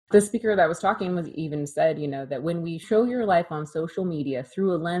The speaker that was talking was even said, that when we show your life on social media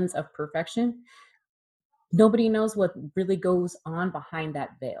through a lens of perfection, nobody knows what really goes on behind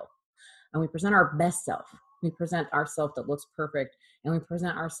that veil. And we present our best self. We present ourselves that looks perfect, and we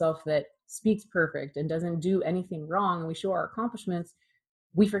present ourselves that speaks perfect and doesn't do anything wrong. And we show our accomplishments.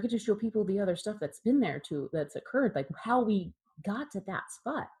 We forget to show people the other stuff that's been there too, that's occurred, like how we got to that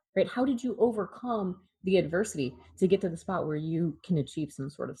spot, right? How did you overcome the adversity to get to the spot where you can achieve some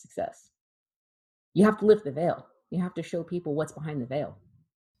sort of success? You have to lift the veil. You have to show people what's behind the veil.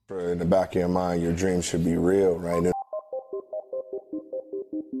 In the back of your mind, your dreams should be real, right?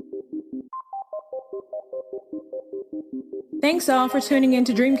 Thanks all for tuning in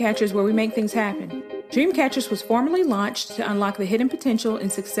to Dreamcatchers, where we make things happen. Dreamcatchers was formally launched to unlock the hidden potential in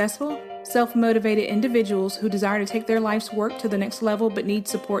successful, self-motivated individuals who desire to take their life's work to the next level but need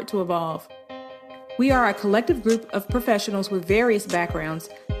support to evolve. We are a collective group of professionals with various backgrounds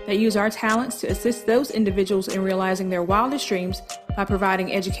that use our talents to assist those individuals in realizing their wildest dreams by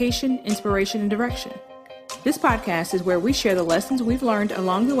providing education, inspiration, and direction. This podcast is where we share the lessons we've learned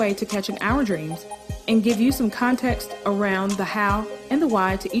along the way to catching our dreams and give you some context around the how and the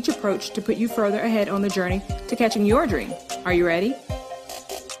why to each approach to put you further ahead on the journey to catching your dream. Are you ready?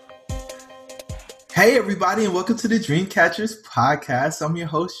 Hey everybody, and welcome to the Dreamcatchers podcast. I'm your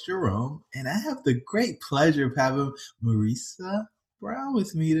host, Jerome, and I have the great pleasure of having Marisa Brown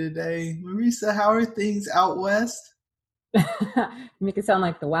with me today. Marisa, how are things out west? Make it sound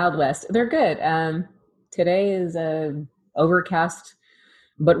like the Wild West. They're good. Today is a overcast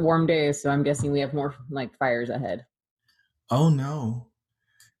but warm day, so I'm guessing we have more like fires ahead. Oh no.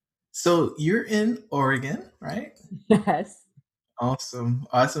 So you're in Oregon, right? Yes. Awesome.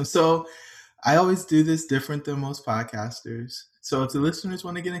 So I always do this different than most podcasters. So if the listeners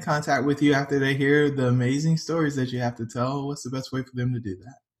want to get in contact with you after they hear the amazing stories that you have to tell, what's the best way for them to do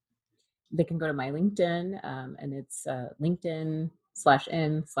that? They can go to my LinkedIn, and it's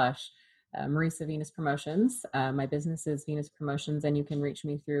LinkedIn/Marisa Venus Promotions. My business is Venus Promotions, and you can reach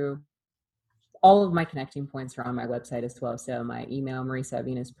me through all of my connecting points are on my website as well. So my email,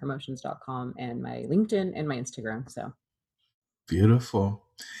 marisa@venuspromotions.com, and my LinkedIn and my Instagram. So beautiful.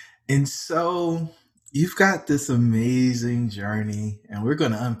 And so you've got this amazing journey, and we're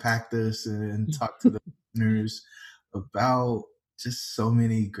going to unpack this and talk to the listeners about just so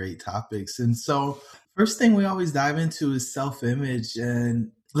many great topics. And so first thing we always dive into is self-image.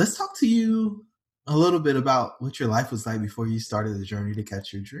 And let's talk to you a little bit about what your life was like before you started the journey to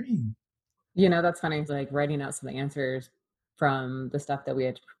catch your dream. That's funny. It's like writing out some of the answers from the stuff that we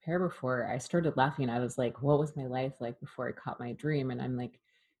had to prepare before. I started laughing. I was like, what was my life like before I caught my dream? And I'm like,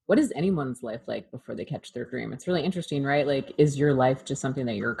 what is anyone's life like before they catch their dream? It's really interesting, right? Like, is your life just something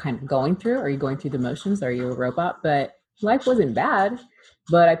that you're kind of going through? Are you going through the motions? Are you a robot? But life wasn't bad,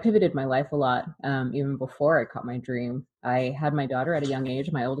 but I pivoted my life a lot. Even before I caught my dream, I had my daughter at a young age,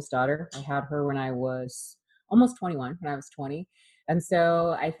 my oldest daughter. I had her when I was almost 21, when I was 20. And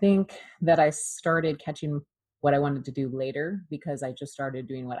so I think that I started catching what I wanted to do later because I just started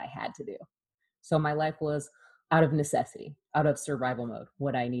doing what I had to do. So my life was out of necessity, out of survival mode,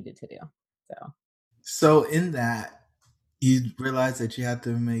 what I needed to do. So in that, you realized that you had to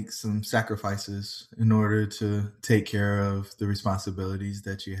make some sacrifices in order to take care of the responsibilities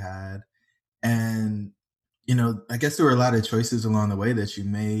that you had. And, I guess there were a lot of choices along the way that you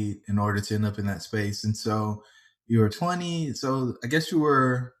made in order to end up in that space. And so you were 20. So I guess you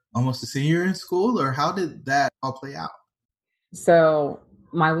were almost a senior in school, or how did that all play out? So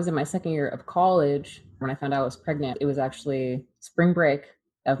I was in my second year of college when I found out I was pregnant. It was actually spring break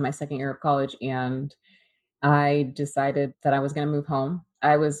of my second year of college, and I decided that I was going to move home.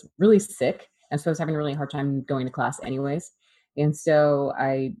 I was really sick, and so I was having a really hard time going to class anyways. And so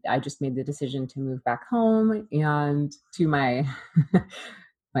I just made the decision to move back home, and to my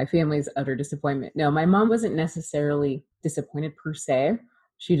my family's utter disappointment. No, my mom wasn't necessarily disappointed per se.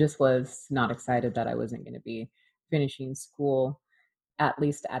 She just was not excited that I wasn't going to be finishing school, at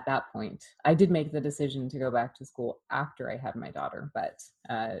least at that point. I did make the decision to go back to school after I had my daughter, but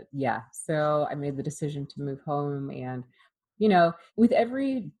so I made the decision to move home. And, with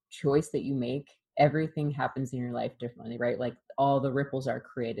every choice that you make, everything happens in your life differently, right? Like all the ripples are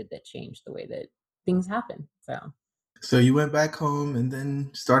created that change the way that things happen. So you went back home and then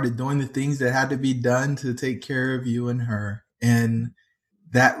started doing the things that had to be done to take care of you and her. And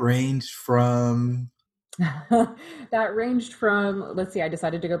that ranged from... let's see, I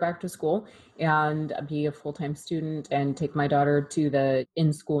decided to go back to school and be a full-time student and take my daughter to the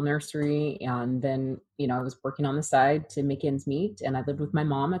in-school nursery. And then, I was working on the side to make ends meet, and I lived with my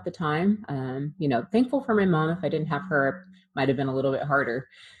mom at the time. Thankful for my mom. If I didn't have her, it might have been a little bit harder.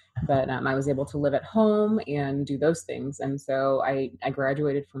 but I was able to live at home and do those things. And so I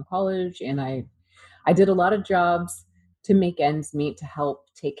graduated from college, and I did a lot of jobs to make ends meet to help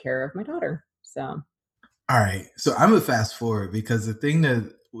take care of my daughter. So All right. So I'm gonna fast forward because the thing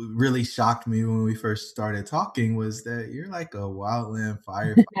that really shocked me when we first started talking was that you're like a wildland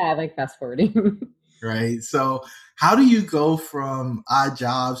firefighter, yeah, I like fast forwarding. right? So how do you go from odd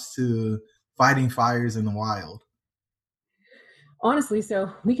jobs to fighting fires in the wild? Honestly,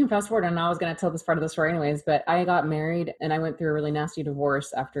 so we can fast forward, and I was going to tell this part of the story anyways, but I got married and I went through a really nasty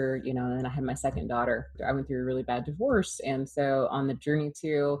divorce after, and then I had my second daughter. I went through a really bad divorce. And so on the journey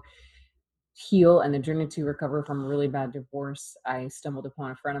to heal and the journey to recover from a really bad divorce, I stumbled upon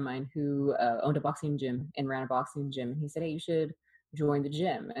a friend of mine who owned a boxing gym and ran a boxing gym. And he said, "Hey, you should join the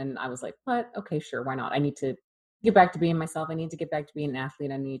gym." And I was like, "What? Okay, sure. Why not? I need to get back to being myself. I need to get back to being an athlete.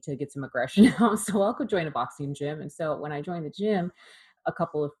 I need to get some aggression out. So I'll go join a boxing gym." And so when I joined the gym, a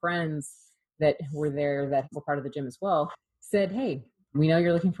couple of friends that were there that were part of the gym as well said, "Hey, we know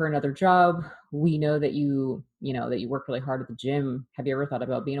you're looking for another job. We know that you work really hard at the gym. Have you ever thought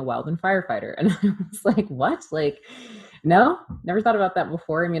about being a wildland firefighter?" And I was like, "What?" Like, no, never thought about that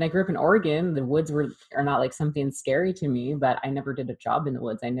before. I mean, I grew up in Oregon. The woods are not like something scary to me, but I never did a job in the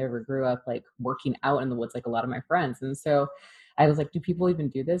woods. I never grew up like working out in the woods like a lot of my friends. And so I was like, do people even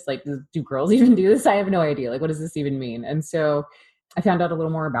do this? Like, do girls even do this? I have no idea. Like, what does this even mean? And so I found out a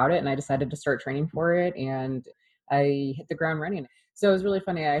little more about it, and I decided to start training for it, and I hit the ground running. So it was really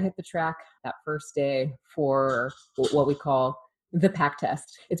funny. I hit the track that first day for what we call the pack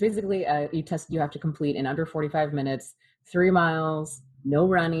test. It's basically a test you have to complete in under 45 minutes, 3 miles, no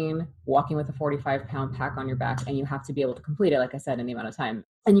running, walking with a 45-pound pack on your back, and you have to be able to complete it, like I said, in the amount of time.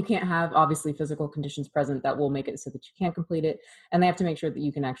 And you can't have, obviously, physical conditions present that will make it so that you can't complete it. And they have to make sure that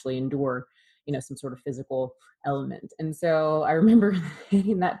you can actually endure, some sort of physical element. And so I remember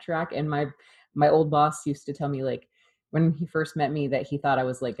hitting that track, and my old boss used to tell me, like, when he first met me, that he thought I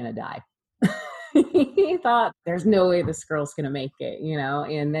was like gonna die. He thought there's no way this girl's gonna make it.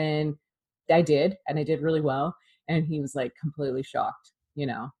 And then I did, and I did really well. And he was like completely shocked.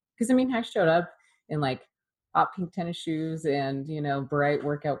 Because I mean, I showed up in like hot pink tennis shoes and bright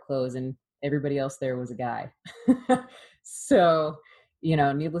workout clothes, and everybody else there was a guy. So,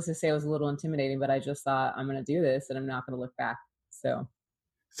 needless to say, it was a little intimidating, but I just thought, I'm gonna do this and I'm not gonna look back. So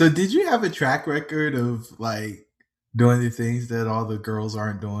So did you have a track record of like doing the things that all the girls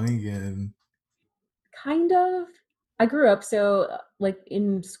aren't doing? And kind of. I grew up so like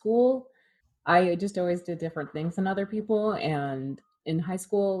in school, I just always did different things than other people. And in high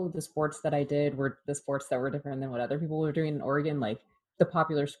school, the sports that I did were the sports that were different than what other people were doing in Oregon. Like the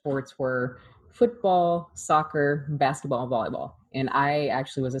popular sports were football, soccer, basketball, and volleyball. And I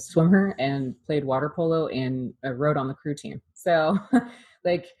actually was a swimmer and played water polo and rode on the crew team. So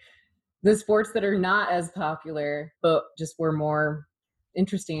like the sports that are not as popular, but just were more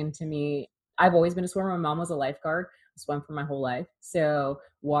interesting to me. I've always been a swimmer. My mom was a lifeguard. I swam for my whole life. So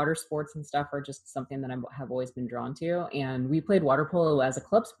water sports and stuff are just something that I have always been drawn to. And we played water polo as a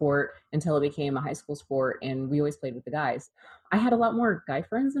club sport until it became a high school sport. And we always played with the guys. I had a lot more guy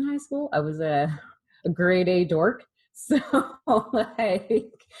friends in high school. I was a grade A dork. So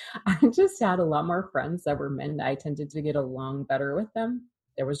like I just had a lot more friends that were men. I tended to get along better with them.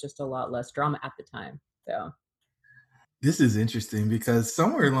 There was just a lot less drama at the time. So this is interesting because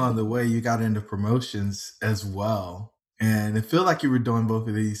somewhere along the way you got into promotions as well. And it felt like you were doing both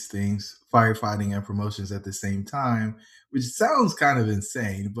of these things, firefighting and promotions at the same time, which sounds kind of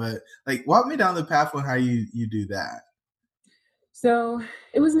insane. But like walk me down the path on how you do that. So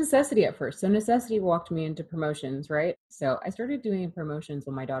it was necessity at first. So necessity walked me into promotions, right? So I started doing promotions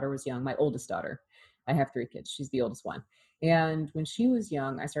when my daughter was young, my oldest daughter. I have three kids. She's the oldest one. And when she was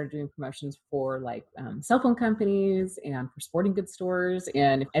young, I started doing promotions for like cell phone companies and for sporting goods stores.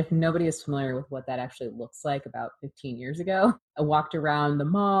 And if nobody is familiar with what that actually looks like, about 15 years ago, I walked around the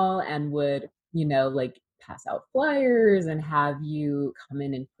mall and would, like pass out flyers and have you come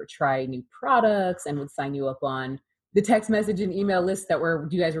in and try new products, and would sign you up on the text message and email lists that were,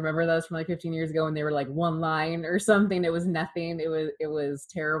 do you guys remember those from like 15 years ago when they were like one line or something? It was nothing. It was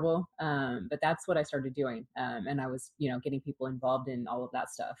terrible. But that's what I started doing. And I was, getting people involved in all of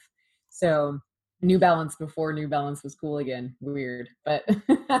that stuff. So New Balance before New Balance was cool again. Weird. But,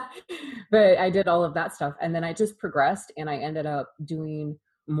 but I did all of that stuff. And then I just progressed, and I ended up doing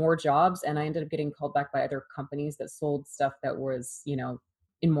more jobs, and I ended up getting called back by other companies that sold stuff that was,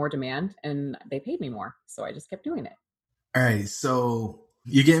 in more demand, and they paid me more. So I just kept doing it. All right. So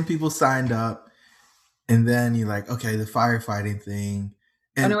you're getting people signed up, and then you're like, okay, the firefighting thing.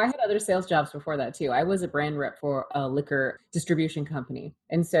 Oh And no, I had other sales jobs before that too. I was a brand rep for a liquor distribution company.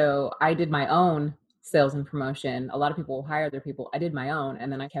 And so I did my own sales and promotion. A lot of people hire their people. I did my own,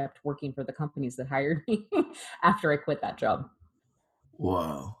 and then I kept working for the companies that hired me after I quit that job.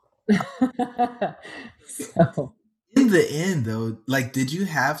 whoa. So In the end, though, like, did you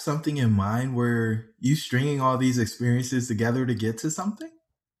have something in mind where you stringing all these experiences together to get to something?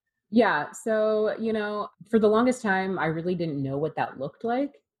 yeah, so, for the longest time, I really didn't know what that looked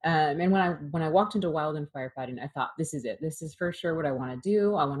like. And when I walked into wildland firefighting, I thought, this is it. This is for sure what I want to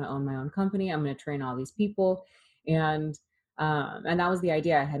do. I want to own my own company. I'm going to train all these people, and and that was the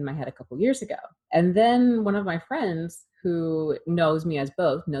idea I had in my head a couple years ago. And then one of my friends who knows me as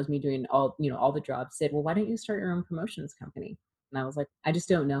both, knows me doing all the jobs, said, "Well, why don't you start your own promotions company?" And I was like, "I just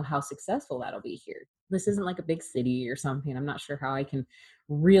don't know how successful that'll be here. This isn't like a big city or something. I'm not sure how I can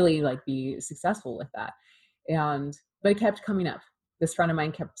really like be successful with that." And but it kept coming up. This friend of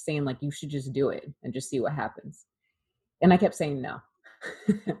mine kept saying like, "You should just do it and just see what happens." And I kept saying no.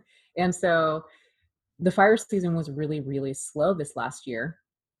 And so the fire season was really, really slow this last year.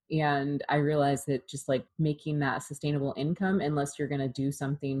 And I realized that just like making that sustainable income, unless you're going to do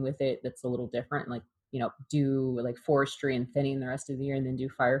something with it that's a little different, like, do like forestry and thinning the rest of the year and then do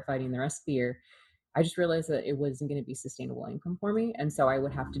firefighting the rest of the year, I just realized that it wasn't going to be sustainable income for me. And so I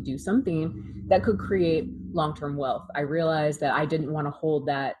would have to do something that could create long term wealth. I realized that I didn't want to hold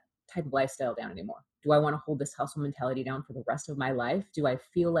that type of lifestyle down anymore. Do I want to hold this hustle mentality down for the rest of my life? Do I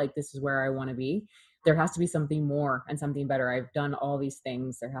feel like this is where I want to be? There has to be something more and something better. I've done all these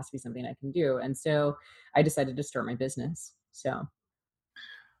things. There has to be something I can do. And so I decided to start my business. So,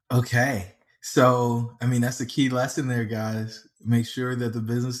 Okay. So, I mean, that's the key lesson there, guys. Make sure that the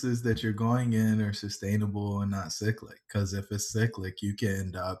businesses that you're going in are sustainable and not cyclic. Because if it's cyclic, you can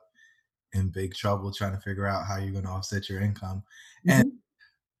end up in big trouble trying to figure out how you're going to offset your income. And mhm.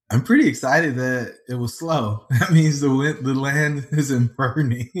 I'm pretty excited that it was slow. That means the land isn't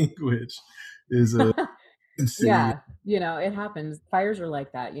burning, which is a serious. Yeah, it happens. Fires are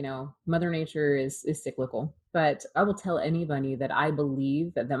like that, Mother Nature is cyclical. But I will tell anybody that I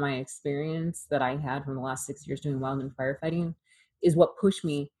believe that my experience that I had from the last 6 years doing wildland firefighting is what pushed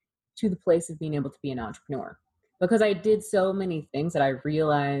me to the place of being able to be an entrepreneur. Because I did so many things that I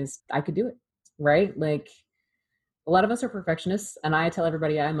realized I could do it, right? Like a lot of us are perfectionists, and I tell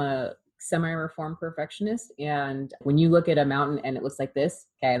everybody I'm a semi-reformed perfectionist. And when you look at a mountain and it looks like this,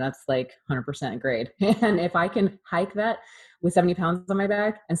 okay, that's like 100% grade. And if I can hike that with 70 pounds on my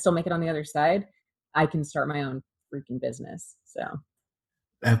back and still make it on the other side, I can start my own freaking business. So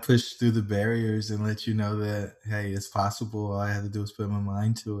That push through the barriers and let you know that, hey, it's possible. All I have to do is put my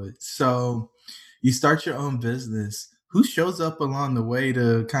mind to it. So you start your own business. Who shows up along the way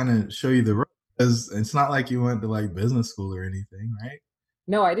to kind of show you the road? Because it's not like you went to like business school or anything, right?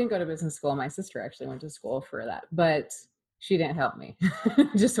 no, I didn't go to business school. My sister actually went to school for that, but she didn't help me,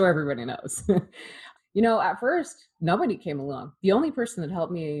 just so everybody knows. At first, nobody came along. The only person that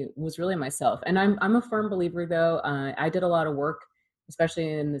helped me was really myself. And I'm a firm believer, though. I did a lot of work,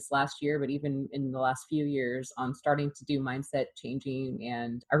 especially in this last year, but even in the last few years, on starting to do mindset changing.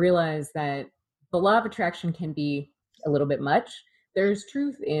 And I realized that the law of attraction can be a little bit much. There's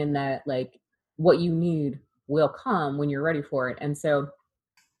truth in that, like, what you need will come when you're ready for it. And so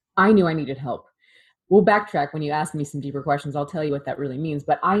I knew I needed help. We'll backtrack when you ask me some deeper questions. I'll tell you what that really means.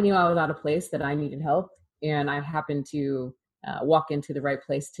 But I knew I was out of place, that I needed help, and I happened to walk into the right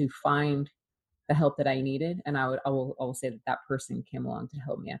place to find the help that I needed. And I will say that that person came along to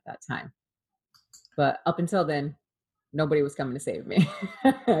help me at that time. But up until then, nobody was coming to save me.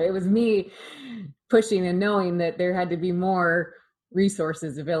 It was me pushing and knowing that there had to be more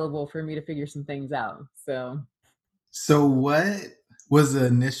resources available for me to figure some things out. So So what was the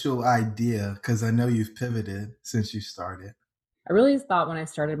initial idea? Because I know you've pivoted since you started. I really thought when I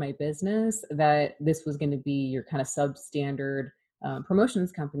started my business that this was going to be your kind of substandard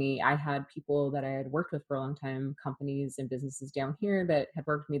promotions company. I had people that I had worked with for a long time, companies and businesses down here that had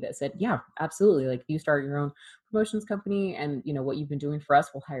worked with me that said, "Yeah, absolutely. Like you start your own promotions company, and what you've been doing for us,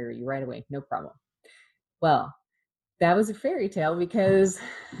 we'll hire you right away, no problem." Well, that was a fairy tale because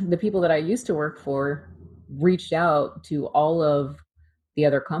the people that I used to work for reached out to all of the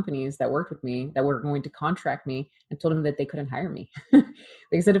other companies that worked with me that were going to contract me and told them that they couldn't hire me.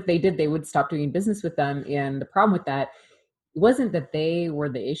 They said if they did, they would stop doing business with them. And the problem with that wasn't that they were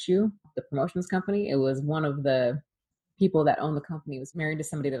the issue, the promotions company. It was one of the people that owned the company was married to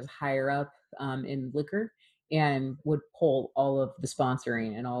somebody that was higher up in liquor and would pull all of the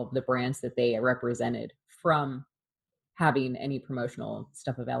sponsoring and all of the brands that they represented from having any promotional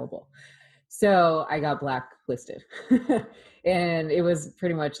stuff available. So I got blacklisted. And it was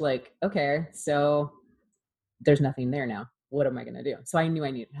pretty much like, okay, so there's nothing there now. What am I going to do? So I knew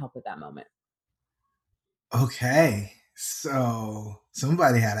I needed help at that moment. Okay. So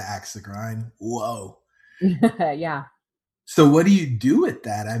somebody had to axe the grind. Whoa. Yeah. So what do you do with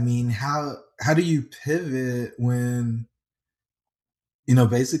that? I mean, how do you pivot when,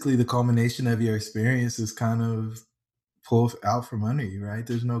 basically the culmination of your experience is kind of pulled out from under you, right?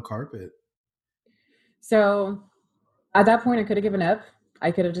 There's no carpet. So at that point, I could have given up. I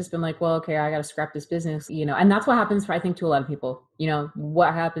could have just been like, well, okay, I got to scrap this business, and that's what happens I think, to a lot of people.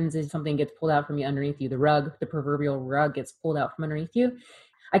 What happens is something gets pulled out from you underneath you. The proverbial rug gets pulled out from underneath you.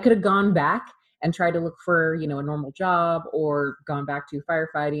 I could have gone back and tried to look for, a normal job, or gone back to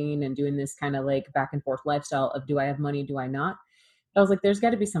firefighting and doing this kind of like back and forth lifestyle of, do I have money? Do I not? I was like, there's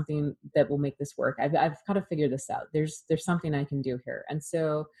got to be something that will make this work. I've got to figure this out. There's something I can do here. And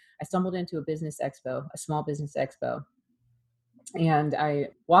so I stumbled into a business expo, a small business expo. And I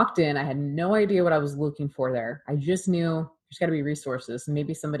walked in. I had no idea what I was looking for there. I just knew there's got to be resources.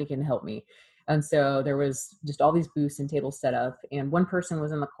 Maybe somebody can help me. And so there was just all these booths and tables set up. And one person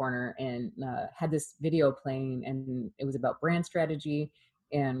was in the corner and had this video playing. And it was about brand strategy.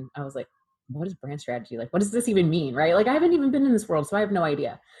 And I was like, what is brand strategy? Like, what does this even mean? Right? Like, I haven't even been in this world, so I have no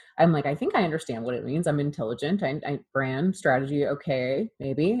idea. I'm like, I think I understand what it means. I'm intelligent. I brand strategy. Okay,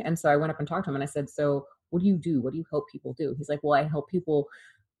 maybe. And so I went up and talked to him and I said, so what do you do? What do you help people do? He's like, well, I help people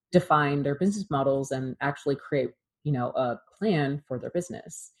define their business models and actually create, a plan for their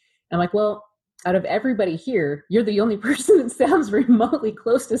business. And I'm like, well, out of everybody here, you're the only person that sounds remotely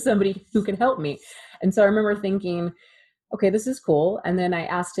close to somebody who can help me. And so I remember thinking, okay, this is cool. And then I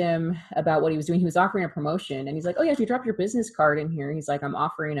asked him about what he was doing. He was offering a promotion and he's like, oh yeah, if you drop your business card in here, he's like, I'm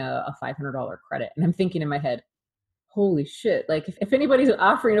offering a $500 credit. And I'm thinking in my head, holy shit. Like if anybody's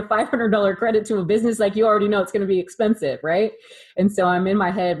offering a $500 credit to a business, like, you already know it's going to be expensive. Right. And so I'm in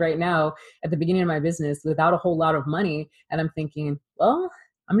my head right now at the beginning of my business without a whole lot of money. And I'm thinking, well,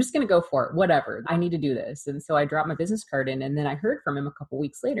 I'm just going to go for it. Whatever. I need to do this. And so I dropped my business card in, and then I heard from him a couple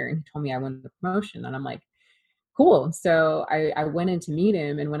weeks later and he told me I won the promotion. And I'm like, cool. So I went in to meet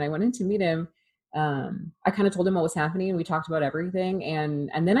him. And when I went in to meet him, I kind of told him what was happening and we talked about everything.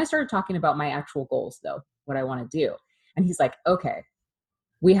 And then I started talking about my actual goals though, what I want to do. And he's like, okay,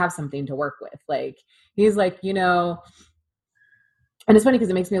 we have something to work with. Like, he's like, and it's funny because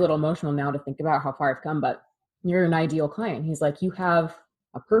it makes me a little emotional now to think about how far I've come, but you're an ideal client. He's like, you have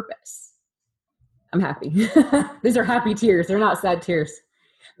a purpose. I'm happy. These are happy tears. They're not sad tears,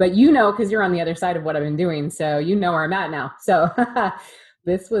 but because you're on the other side of what I've been doing. So where I'm at now. So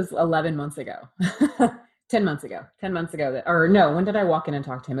this was 11 months ago, 10 months ago, when did I walk in and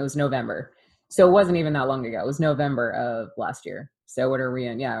talk to him? It was November. So it wasn't even that long ago. It was November of last year. So what are we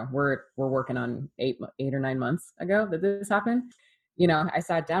in? Yeah, we're working on 8 or 9 months ago that this happened. I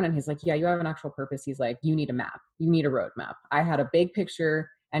sat down and he's like, yeah, you have an actual purpose. He's like, you need a map. You need a roadmap. I had a big picture.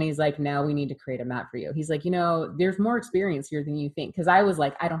 And he's like, now we need to create a map for you. He's like, there's more experience here than you think. Cause I was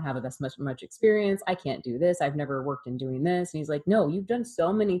like, I don't have this much experience. I can't do this. I've never worked in doing this. And he's like, no, you've done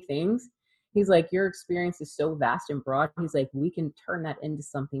so many things. He's like, your experience is so vast and broad. He's like, we can turn that into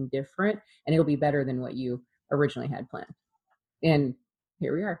something different and it'll be better than what you originally had planned. And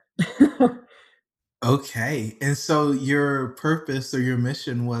here we are. Okay. And so your purpose or your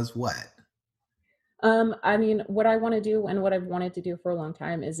mission was what? I mean, what I want to do and what I've wanted to do for a long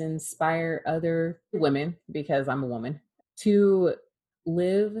time is inspire other women, because I'm a woman, to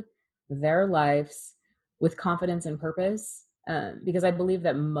live their lives with confidence and purpose. Because I believe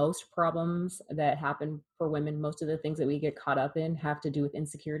that most problems that happen for women, most of the things that we get caught up in, have to do with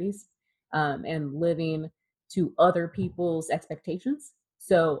insecurities and living to other people's expectations.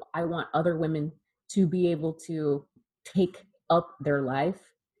 So I want other women to be able to take up their life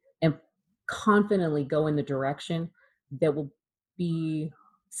and confidently go in the direction that will be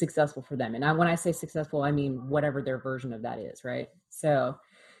successful for them. And when I say successful, I mean whatever their version of that is, right? So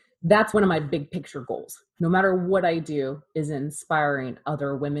that's one of my big picture goals. No matter what I do, is inspiring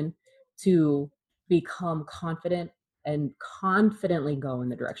other women to become confident and confidently go in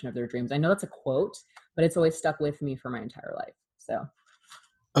the direction of their dreams. I know that's a quote, but it's always stuck with me for my entire life. So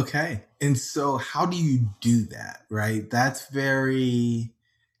Okay. And so how do you do that, right? That's very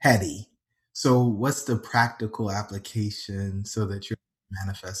heady. So what's the practical application so that you're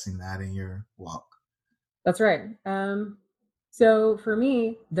manifesting that in your walk? that's right. So for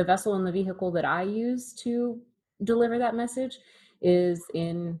me, the vessel and the vehicle that I use to deliver that message is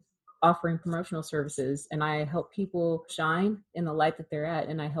in offering promotional services. And I help people shine in the light that they're at.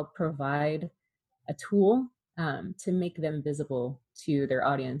 And I help provide a tool to make them visible to their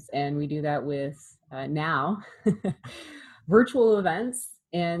audience. And we do that with now virtual events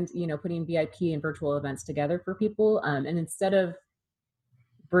and, putting VIP and virtual events together for people. And instead of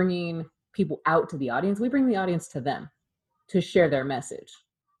bringing people out to the audience, we bring the audience to them to share their message.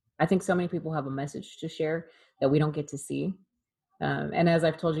 I think so many people have a message to share that we don't get to see. And as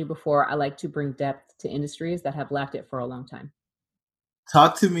I've told you before, I like to bring depth to industries that have lacked it for a long time.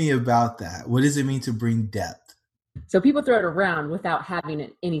 Talk to me about that. What does it mean to bring depth? So people throw it around without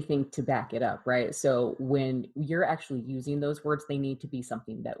having anything to back it up, right? So when you're actually using those words, they need to be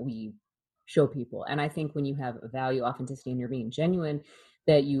something that we show people. And I think when you have value, authenticity, and you're being genuine,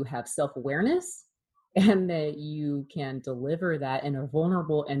 that you have self-awareness and that you can deliver that in a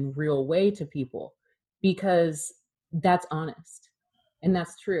vulnerable and real way to people, because that's honest and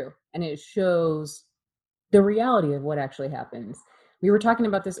that's true. And it shows the reality of what actually happens. We were talking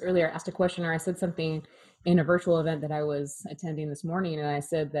about this earlier. I asked a question, or I said something in a virtual event that I was attending this morning. And I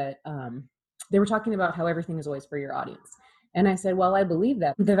said that they were talking about how everything is always for your audience. And I said, well, I believe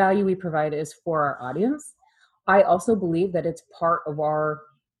that the value we provide is for our audience. I also believe that it's part of our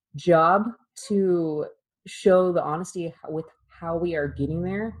job to show the honesty with how we are getting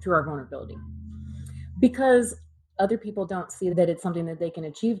there through our vulnerability, because other people don't see that it's something that they can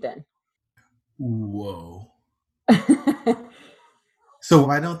achieve then. Whoa. So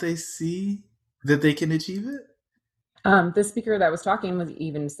why don't they see that they can achieve it? The speaker that was talking was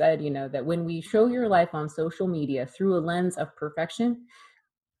even said, that when we show your life on social media through a lens of perfection,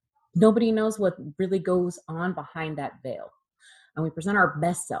 nobody knows what really goes on behind that veil. And we present our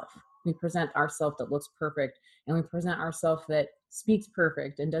best self. We present ourself that looks perfect, and we present ourself that speaks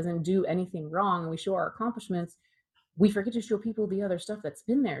perfect and doesn't do anything wrong. And we show our accomplishments. We forget to show people the other stuff that's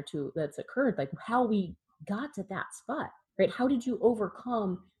been there too, that's occurred, like how we got to that spot, right? How did you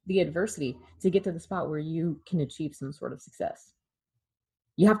overcome the adversity to get to the spot where you can achieve some sort of success?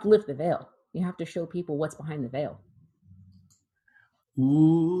 You have to lift the veil. You have to show people what's behind the veil.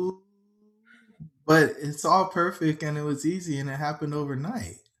 Ooh, but it's all perfect and it was easy and it happened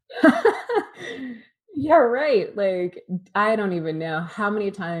overnight. Yeah, right. Like, I don't even know how many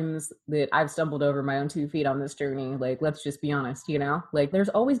times that I've stumbled over my own 2 feet on this journey. Like, let's just be honest, like there's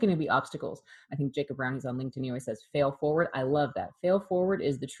always going to be obstacles. I think Jacob Brown, who's on LinkedIn, he always says, fail forward. I love that. Fail forward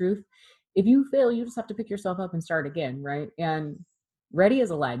is the truth. If you fail, you just have to pick yourself up and start again, right? And ready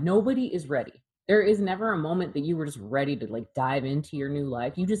is a lie. Nobody is ready. There is never a moment that you were just ready to like dive into your new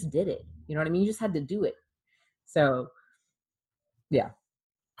life. You just did it. You know what I mean? You just had to do it. So, yeah.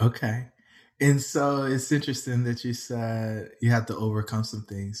 Okay. And so it's interesting that you said you had to overcome some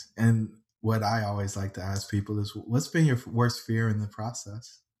things. And what I always like to ask people is, what's been your worst fear in the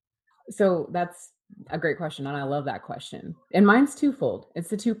process? So that's a great question. And I love that question. And mine's twofold. It's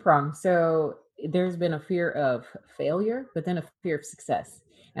the two-prong. So there's been a fear of failure, but then a fear of success.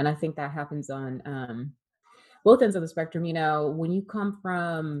 And I think that happens on both ends of the spectrum. When you come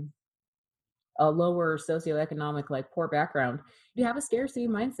from a lower socioeconomic, like poor background, you have a scarcity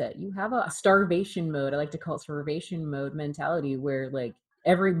mindset. You have a starvation mode. I like to call it starvation mode mentality, where like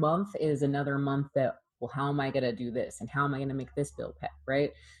every month is another month that, well, how am I going to do this? And how am I going to make this bill pay?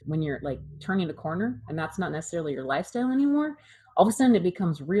 Right? When you're like turning a corner and that's not necessarily your lifestyle anymore, all of a sudden it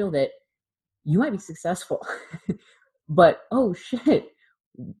becomes real that you might be successful, but oh shit.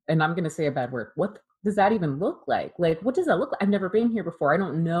 And I'm going to say a bad word. What does that even look like? Like, what does that look like? I've never been here before. I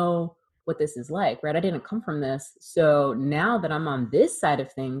don't know what this is like, right? I didn't come from this. So now that I'm on this side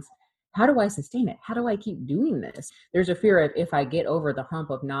of things, how do I sustain it? How do I keep doing this? There's a fear of, if I get over the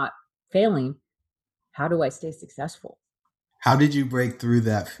hump of not failing, how do I stay successful? How did you break through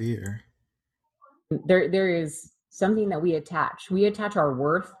that fear? There is something that we attach. We attach our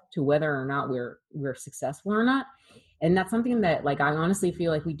worth to whether or not we're successful or not. And that's something that, like, I honestly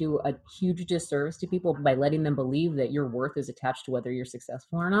feel like we do a huge disservice to people by letting them believe that your worth is attached to whether you're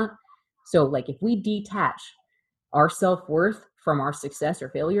successful or not. So like if we detach our self-worth from our success or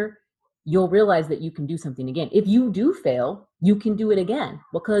failure, you'll realize that you can do something again. If you do fail, you can do it again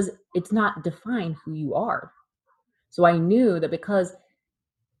because it's not defined who you are. So I knew that because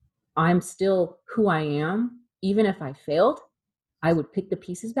I'm still who I am, even if I failed, I would pick the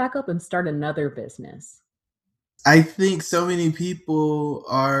pieces back up and start another business. I think so many people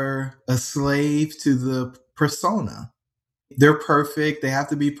are a slave to the persona. They're perfect. They have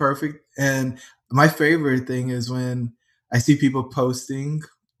to be perfect. And my favorite thing is when I see people posting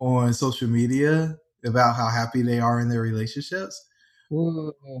on social media about how happy they are in their relationships.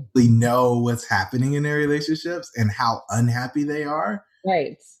 Ooh. They know what's happening in their relationships and how unhappy they are.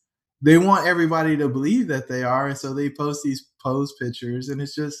 Right. They want everybody to believe that they are. And so they post these pose pictures. And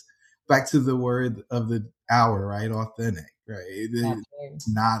it's just, back to the word of the hour, right? Authentic, right? That's right. It's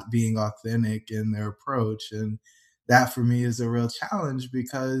not being authentic in their approach. And that for me is a real challenge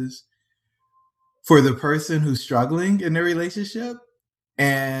because for the person who's struggling in their relationship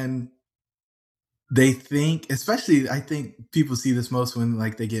and they think, especially I think people see this most when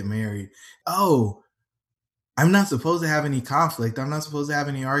like they get married. Oh, I'm not supposed to have any conflict. I'm not supposed to have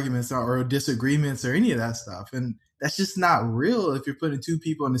any arguments or disagreements or any of that stuff. And that's just not real if you're putting two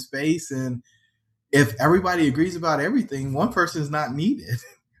people in a space and if everybody agrees about everything, one person is not needed,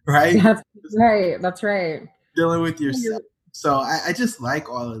 right? That's right. That's right. Dealing with yourself. So I just like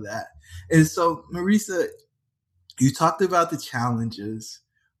all of that. And so, Marisa, you talked about the challenges,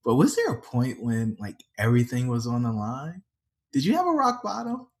 but was there a point when like everything was on the line? Did you have a rock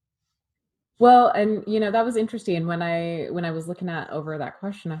bottom? Well, and that was interesting. When I was looking at over that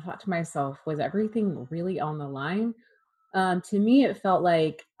question, I thought to myself, was everything really on the line? To me, it felt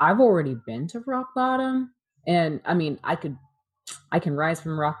like I've already been to rock bottom. And I mean, I can rise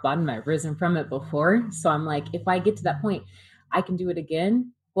from rock bottom. I've risen from it before. So I'm like, if I get to that point, I can do it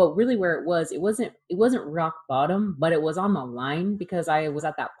again. Well, really where it wasn't rock bottom, but it was on the line because I was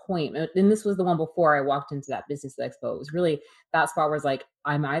at that point. And this was the one before I walked into that business expo. It was really that spot where it's like,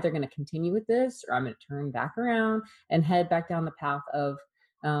 I'm either going to continue with this or I'm going to turn back around and head back down the path of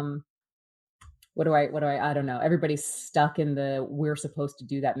um I don't know. Everybody's stuck in the we're supposed to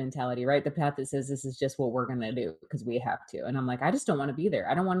do that mentality, right? The path that says this is just what we're going to do because we have to. And I'm like, I just don't want to be there.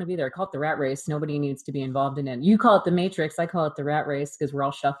 I don't want to be there. I call it the rat race. Nobody needs to be involved in it. You call it the matrix. I call it the rat race because we're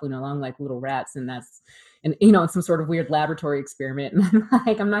all shuffling along like little rats. And it's some sort of weird laboratory experiment. And I'm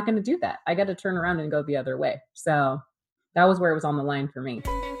like, I'm not going to do that. I got to turn around and go the other way. So that was where it was on the line for me.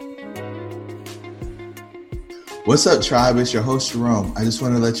 What's up, tribe? It's your host, Jerome. I just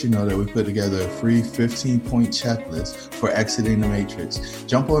want to let you know that we put together a free 15-point checklist for exiting the matrix.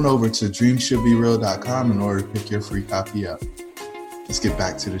 Jump on over to dreamshouldbereal.com in order to pick your free copy up. Let's get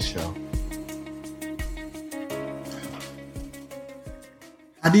back to the show.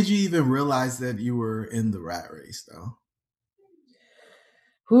 How did you even realize that you were in the rat race, though?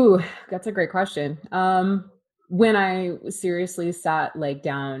 Ooh, that's a great question. When I seriously sat like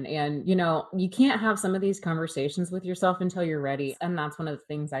down and, you can't have some of these conversations with yourself until you're ready. And that's one of the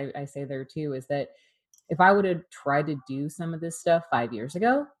things I say there too, is that if I would have tried to do some of this stuff 5 years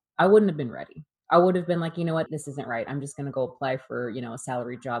ago, I wouldn't have been ready. I would have been like, you know what, this isn't right. I'm just going to go apply for, a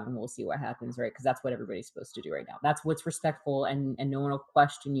salary job and we'll see what happens, right? Because that's what everybody's supposed to do right now. That's what's respectful and no one will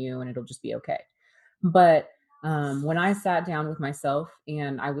question you and it'll just be okay. But when I sat down with myself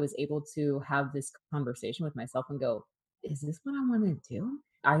and I was able to have this conversation with myself and go, is this what I want to do?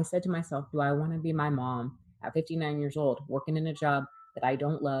 I said to myself, do I want to be my mom at 59 years old, working in a job that I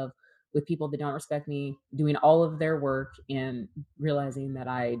don't love, with people that don't respect me, doing all of their work and realizing that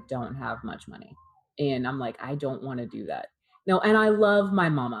I don't have much money? And I'm like, I don't want to do that. No, and I love my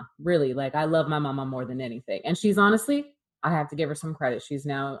mama, really. Like, I love my mama more than anything. And she's honestly, I have to give her some credit. She's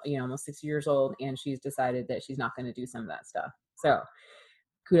now, almost 60 years old, and she's decided that she's not going to do some of that stuff. So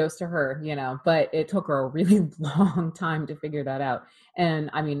kudos to her, but it took her a really long time to figure that out. And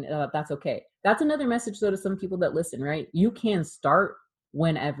I mean, that's okay. That's another message though to some people that listen, right? You can start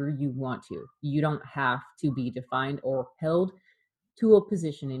whenever you want to. You don't have to be defined or held to a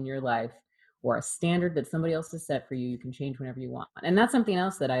position in your life or a standard that somebody else has set for you. You can change whenever you want. And that's something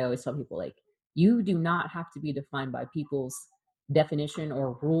else that I always tell people, like, you do not have to be defined by people's definition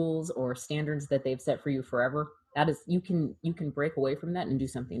or rules or standards that they've set for you forever. That is, you can break away from that and do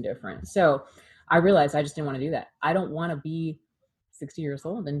something different. So I realized I just didn't want to do that. I don't want to be 60 years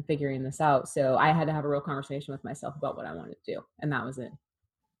old and figuring this out. So I had to have a real conversation with myself about what I wanted to do. And that was it.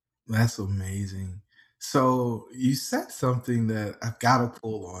 That's amazing. So you said something that I've got to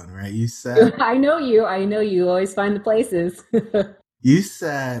pull on, right? You said, I know you always find the places. you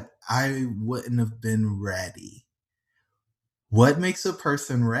said I wouldn't have been ready. What makes a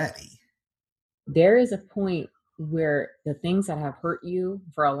person ready? There is a point where the things that have hurt you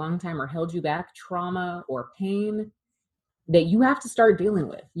for a long time or held you back, trauma or pain, that you have to start dealing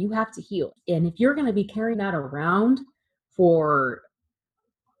with. You have to heal. And if you're going to be carrying that around for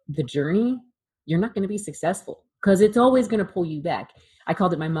the journey, you're not going to be successful because it's always going to pull you back. I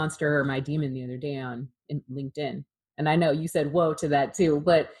called it my monster or my demon the other day on LinkedIn. And I know you said whoa to that too,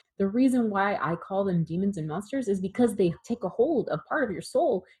 but the reason why I call them demons and monsters is because they take a hold of part of your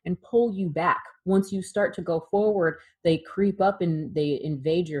soul and pull you back. Once you start to go forward, they creep up and they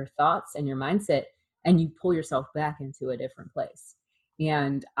invade your thoughts and your mindset, and you pull yourself back into a different place.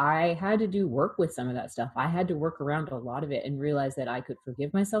 And I had to do work with some of that stuff. I had to work around a lot of it and realize that I could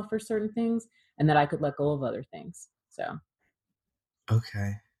forgive myself for certain things and that I could let go of other things. So.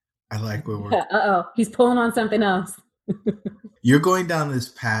 Okay. I like what we're. Uh-oh, he's pulling on something else. You're going down this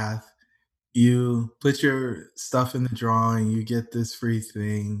path. You put your stuff in the drawing. You get this free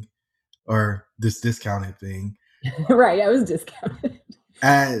thing or this discounted thing. Right, I was discounted.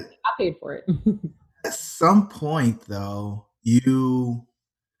 At I paid for it. At some point, though, you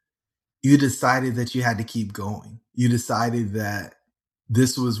decided that you had to keep going. You decided that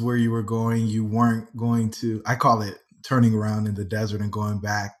this was where you were going. You weren't going to, I call it turning around in the desert and going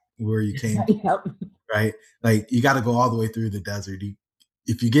back where you came, Yep. right? Like you got to go all the way through the desert.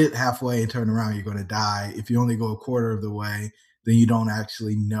 If you get halfway and turn around, you're going to die. If you only go a quarter of the way, then you don't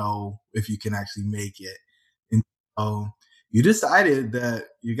actually know if you can actually make it. And so you decided that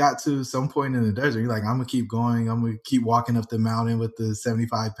you got to some point in the desert. You're like, I'm going to keep going. I'm going to keep walking up the mountain with the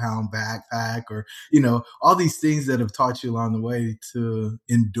 75-pound backpack or, all these things that have taught you along the way to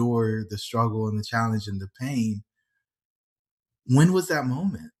endure the struggle and the challenge and the pain. When was that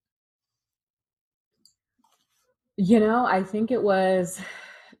moment? I think it was,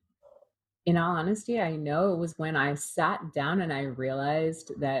 in all honesty, I know it was when I sat down and I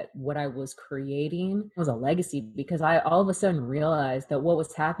realized that what I was creating was a legacy, because I all of a sudden realized that what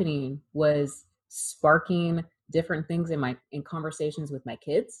was happening was sparking different things in conversations with my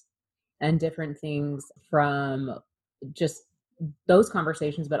kids, and different things from just those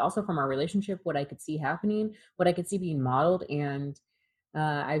conversations, but also from our relationship, what I could see happening, what I could see being modeled. And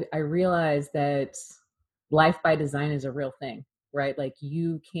I realized that life by design is a real thing, right? Like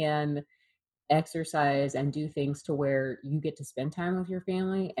you can exercise and do things to where you get to spend time with your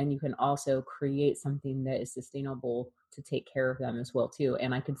family, and you can also create something that is sustainable to take care of them as well too.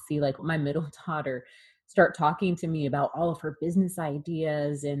 And I could see like my middle daughter start talking to me about all of her business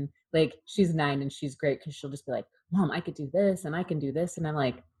ideas, and like she's 9 and she's great because she'll just be like, Mom, I could do this and I can do this. And I'm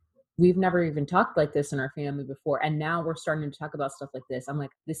like, we've never even talked like this in our family before, and now we're starting to talk about stuff like this. I'm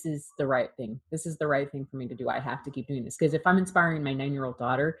like, this is the right thing. This is the right thing for me to do. I have to keep doing this, because if I'm inspiring my 9-year-old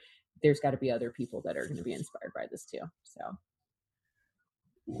daughter, there's got to be other people that are going to be inspired by this too. So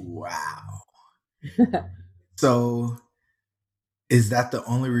Wow. So is that the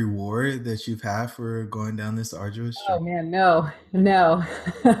only reward that you've had for going down this arduous Oh journey? man, no.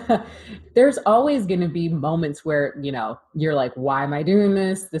 There's always going to be moments where, you're like, why am I doing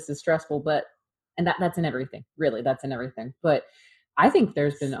this? This is stressful, and that's in everything, really. That's in everything. But I think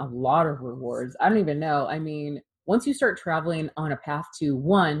there's been a lot of rewards. I don't even know. I mean, once you start traveling on a path to,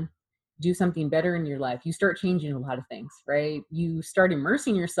 one, do something better in your life, you start changing a lot of things, right? You start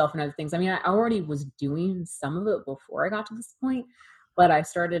immersing yourself in other things. I mean, I already was doing some of it before I got to this point, but I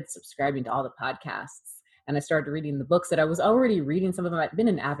started subscribing to all the podcasts, and I started reading the books that I was already reading. Some of them, I've been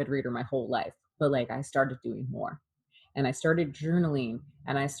an avid reader my whole life, but like I started doing more, and I started journaling,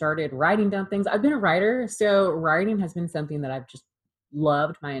 and I started writing down things. I've been a writer, so writing has been something that I've just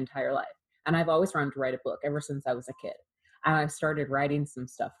loved my entire life. And I've always wanted to write a book ever since I was a kid. And I started writing some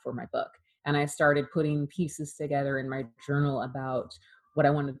stuff for my book. And I started putting pieces together in my journal about what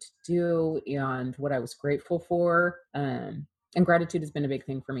I wanted to do and what I was grateful for. And gratitude has been a big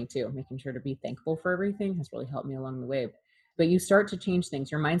thing for me too. Making sure to be thankful for everything has really helped me along the way. But you start to change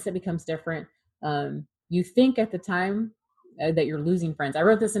things. Your mindset becomes different. You think at the time that you're losing friends. I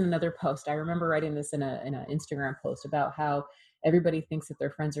wrote this in another post. I remember writing this in an Instagram post about how everybody thinks that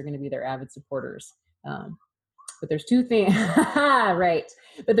their friends are going to be their avid supporters. But there's two things, right?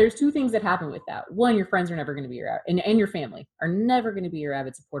 But there's two things that happen with that. One, your friends are never going to be and your family are never going to be your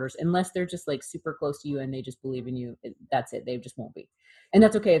avid supporters unless they're just like super close to you and they just believe in you. That's it. They just won't be. And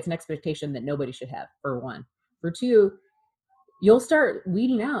that's okay. It's an expectation that nobody should have, for one. For two, you'll start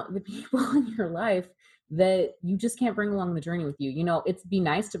weeding out the people in your life that you just can't bring along the journey with you. It's be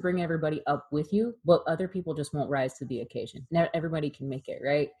nice to bring everybody up with you, but other people just won't rise to the occasion. Not everybody can make it,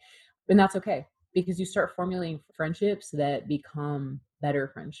 right? And that's okay, because you start formulating friendships that become better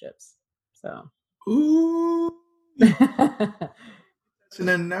friendships. So. Ooh, touching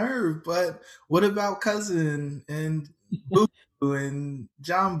a nerve. But what about Cousin and Boo and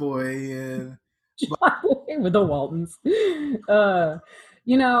John Boy and with the Waltons?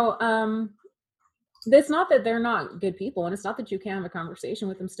 It's not that they're not good people, and it's not that you can't have a conversation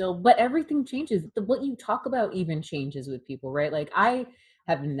with them still, but everything changes. What you talk about even changes with people, right? Like I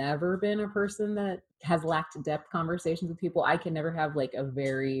have never been a person that has lacked depth conversations with people. I can never have like a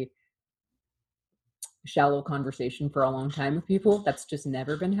very shallow conversation for a long time with people. That's just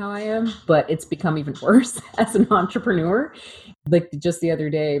never been how I am, but it's become even worse as an entrepreneur. Like just the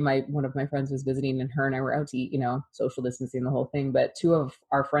other day, one of my friends was visiting, and her and I were out to eat, social distancing, the whole thing. But two of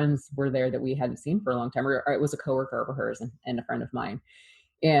our friends were there that we hadn't seen for a long time. Or it was a coworker of hers and a friend of mine.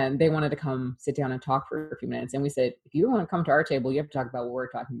 and they wanted to come sit down and talk for a few minutes. And we said, if you want to come to our table, you have to talk about what we're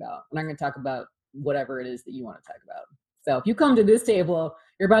talking about. We're not going to talk about whatever it is that you want to talk about. So if you come to this table,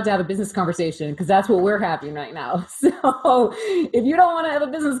 you're about to have a business conversation because that's what we're having right now. So if you don't want to have a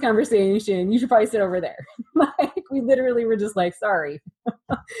business conversation, you should probably sit over there. Like, we literally were just like, sorry.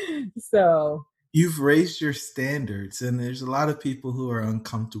 So You've raised your standards, and there's a lot of people who are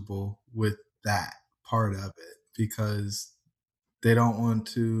uncomfortable with that part of it because they don't want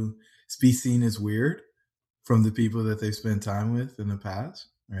to be seen as weird from the people that they spent time with in the past,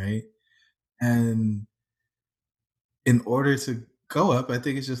 right? And in order to go up, I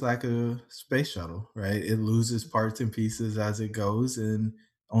think it's just like a space shuttle, right? It loses parts and pieces as it goes, and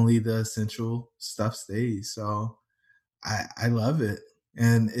only the essential stuff stays. So I love it,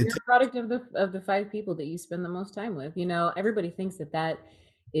 and you're a product of the 5 people that you spend the most time with. You know, everybody thinks that that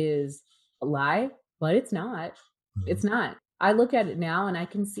is a lie, but it's not. It's not. I look at it now and I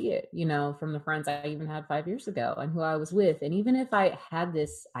can see it, you know, from the friends I even had 5 years ago and who I was with. And even if I had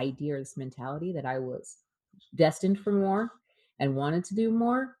this idea or this mentality that I was destined for more and wanted to do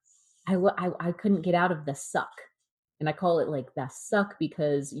more, I couldn't get out of the suck. And I call it like the suck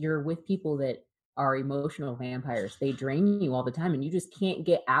because you're with people that are emotional vampires. They drain you all the time and you just can't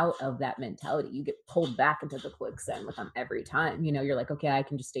get out of that mentality. You get pulled back into the quicksand with them every time. You know, you're like, okay, I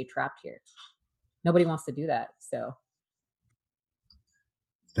can just stay trapped here. Nobody wants to do that. So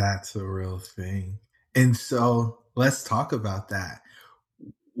that's a real thing. And so let's talk about that.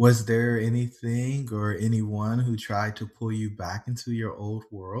 Was there anything or anyone who tried to pull you back into your old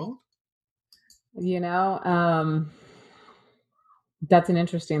world? you know, that's an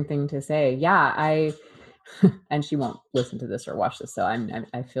interesting thing to say. Yeah, and she won't listen to this or watch this, so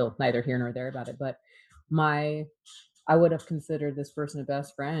I feel neither here nor there about it. But I would have considered this person a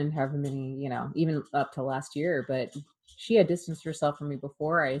best friend, however many, you know, even up to last year. But she had distanced herself from me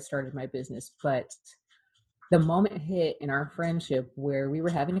before I started my business. But the moment hit in our friendship where we were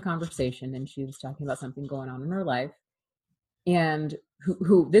having a conversation and she was talking about something going on in her life, and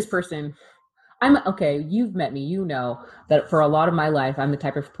who this person, I'm okay. You've met me. You know that for a lot of my life, I'm the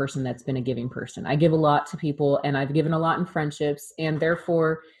type of person that's been a giving person. I give a lot to people and I've given a lot in friendships, and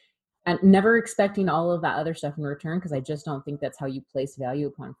therefore, and never expecting all of that other stuff in return, because I just don't think that's how you place value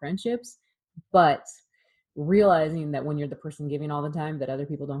upon friendships. But realizing that when you're the person giving all the time that other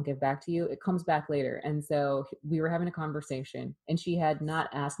people don't give back to you, it comes back later. And so we were having a conversation and she had not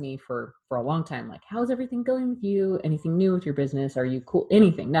asked me for a long time, like, how's everything going with you? Anything new with your business? Are you cool?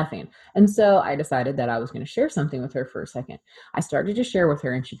 Anything, nothing. And so I decided that I was going to share something with her for a second. I started to share with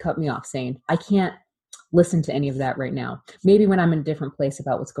her and she cut me off saying, I can't listen to any of that right now. Maybe when I'm in a different place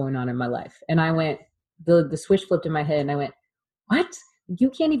about what's going on in my life. And I went, the switch flipped in my head and I went, what? You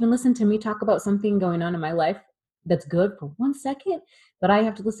can't even listen to me talk about something going on in my life that's good for 1 second, but I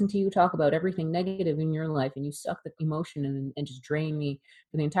have to listen to you talk about everything negative in your life, and you suck the emotion and just drain me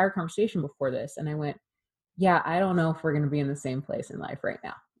for the entire conversation before this. And I went, yeah, I don't know if we're going to be in the same place in life right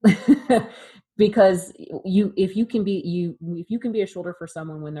now. Because if you can be a shoulder for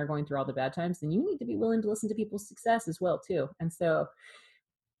someone when they're going through all the bad times, then you need to be willing to listen to people's success as well too. And so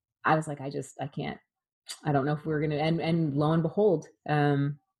I was like, I can't. I don't know if we're going to, and lo and behold,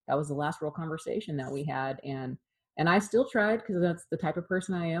 that was the last real conversation that we had. And I still tried, because that's the type of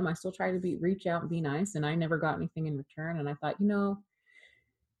person I am. I still try to reach out and be nice, and I never got anything in return. And I thought, you know,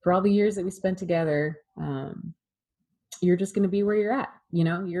 for all the years that we spent together, you're just going to be where you're at. You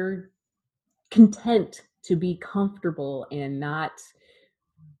know, you're content to be comfortable and not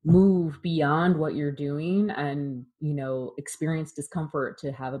move beyond what you're doing and, you know, experience discomfort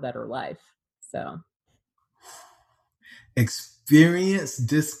to have a better life. So Experience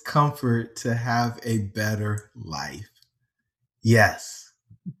discomfort to have a better life. Yes.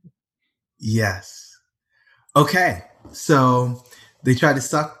 Yes. Okay. So they try to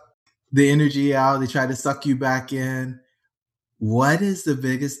suck the energy out. They try to suck you back in. What is the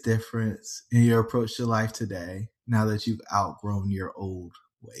biggest difference in your approach to life today now that you've outgrown your old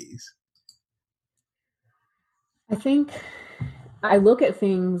ways? I think I look at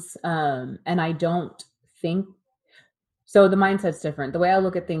things and I don't think, so the mindset's different. The way I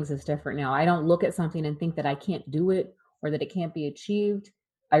look at things is different now. I don't look at something and think that I can't do it or that it can't be achieved.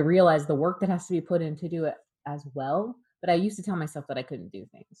 I realize the work that has to be put in to do it as well. But I used to tell myself that I couldn't do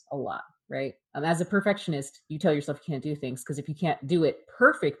things a lot, right? As a perfectionist, you tell yourself you can't do things because if you can't do it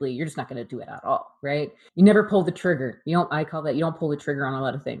perfectly, you're just not going to do it at all, right? You never pull the trigger. I call that, you don't pull the trigger on a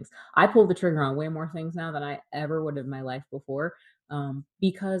lot of things. I pull the trigger on way more things now than I ever would in my life before,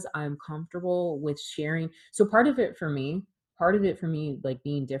 because I'm comfortable with sharing. So part of it for me, like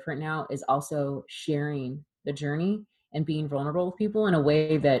being different now, is also sharing the journey and being vulnerable with people in a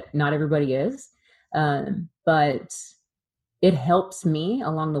way that not everybody is. But it helps me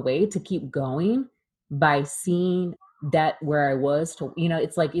along the way to keep going by seeing that where I was to,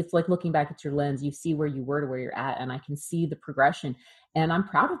 it's like looking back at your lens, you see where you were to where you're at, and I can see the progression, and I'm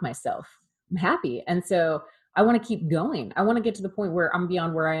proud of myself. I'm happy. And so I want to keep going. I want to get to the point where I'm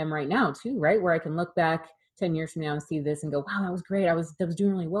beyond where I am right now too, right? Where I can look back 10 years from now and see this and go, wow, that was great. I was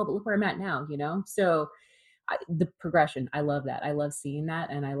doing really well, but look where I'm at now, So the progression, I love that. I love seeing that.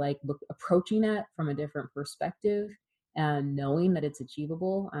 And I like approaching it from a different perspective and knowing that it's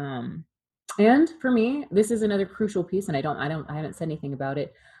achievable. And for me, this is another crucial piece, and I haven't said anything about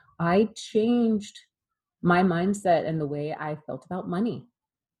it. I changed my mindset and the way I felt about money.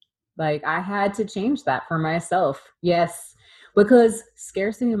 Like, I had to change that for myself. Yes, because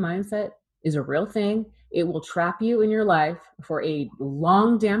scarcity mindset is a real thing. It will trap you in your life for a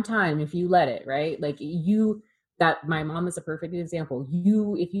long damn time if you let it, right? Like, my mom is a perfect example.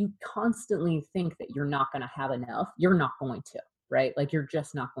 If you constantly think that you're not going to have enough, you're not going to, right? Like, you're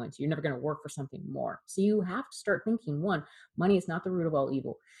just not going to. You're never going to work for something more. So you have to start thinking, one, money is not the root of all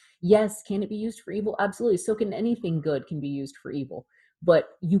evil. Yes, can it be used for evil? Absolutely. So can anything good can be used for evil. But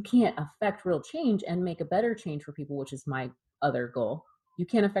you can't affect real change and make a better change for people, which is my other goal. You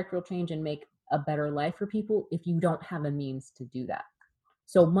can't affect real change and make a better life for people if you don't have a means to do that.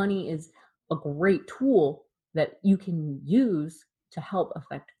 So money is a great tool that you can use to help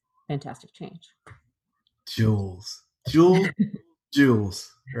affect fantastic change. Jewels,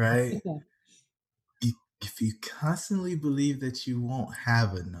 right? If you constantly believe that you won't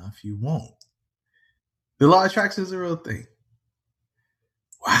have enough, you won't. The law of attraction is a real thing.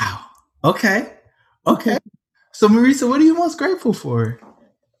 Wow. Okay. So, Marisa, what are you most grateful for?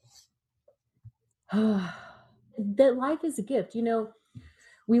 That life is a gift.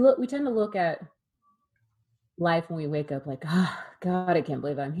 We tend to look at life when we wake up like, oh, God, I can't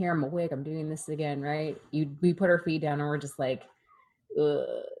believe I'm here. I'm awake. I'm doing this again, right? We put our feet down and we're just like,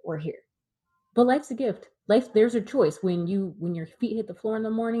 we're here. But life's a gift. There's a choice. When your feet hit the floor in the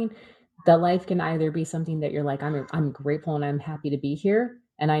morning, that life can either be something that you're like, I'm grateful and I'm happy to be here.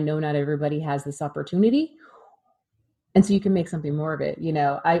 And I know not everybody has this opportunity. And so you can make something more of it.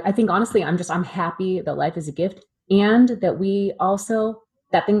 I think honestly, I'm happy that life is a gift, and that we also,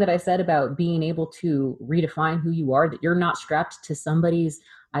 that thing that I said about being able to redefine who you are, that you're not strapped to somebody's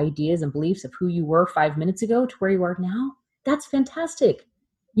ideas and beliefs of who you were 5 minutes ago to where you are now. That's fantastic.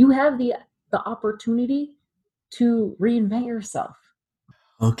 You have the opportunity to reinvent yourself.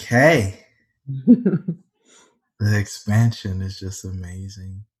 Okay. The expansion is just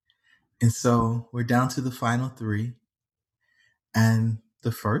amazing. And so we're down to the final three. And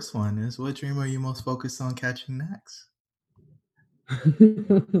the first one is, what dream are you most focused on catching next?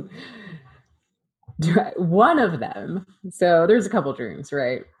 One of them. So there's a couple dreams,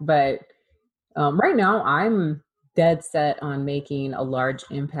 right? But right now I'm dead set on making a large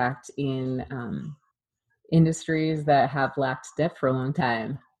impact in industries that have lacked depth for a long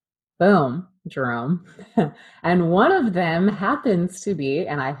time. Boom, Jerome. And one of them happens to be,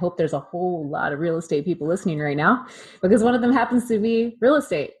 and I hope there's a whole lot of real estate people listening right now, because one of them happens to be real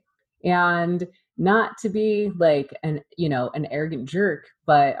estate. And not to be like an arrogant jerk,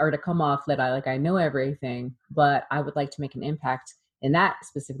 or to come off that I know everything, but I would like to make an impact in that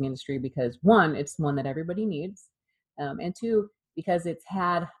specific industry because, one, it's one that everybody needs. And two, because it's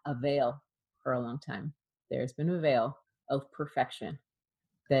had a veil for a long time. There's been a veil of perfection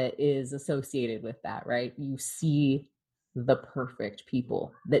that is associated with that, right? You see the perfect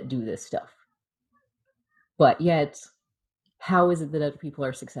people that do this stuff. But yet, how is it that other people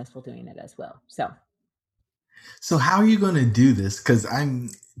are successful doing it as well? So how are you going to do this? Because I'm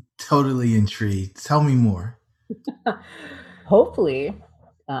totally intrigued. Tell me more. Hopefully,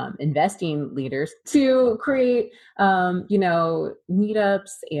 investing leaders to create,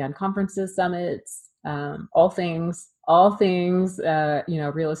 meetups and conferences, summits, all things,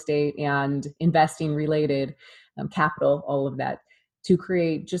 real estate and investing related, capital, all of that, to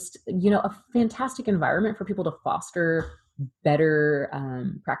create just, a fantastic environment for people to foster better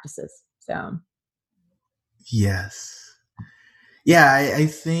practices. So. Yes. Yeah, I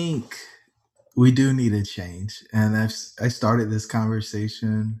think we do need a change. And I started this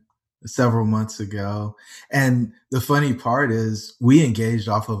conversation several months ago. And the funny part is we engaged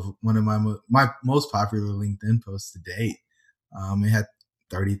off of one of my most popular LinkedIn posts to date. It had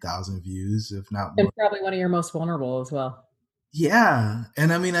 30,000 views, if not more. And probably one of your most vulnerable as well. Yeah.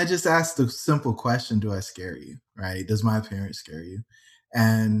 And I mean, I just asked the simple question, do I scare you? Right? Does my appearance scare you?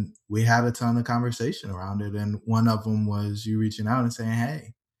 And we had a ton of conversation around it. And one of them was you reaching out and saying,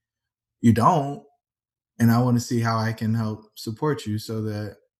 hey, you don't. And I want to see how I can help support you so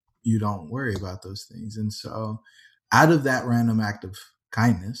that you don't worry about those things. And so, out of that random act of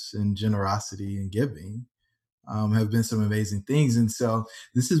kindness and generosity and giving, have been some amazing things. And so,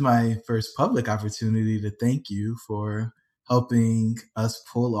 this is my first public opportunity to thank you for helping us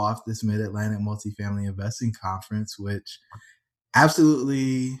pull off this Mid Atlantic Multifamily Investing Conference, which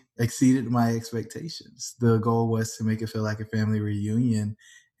absolutely exceeded my expectations. The goal was to make it feel like a family reunion,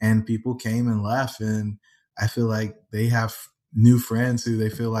 and people came and left, and I feel like they have new friends who they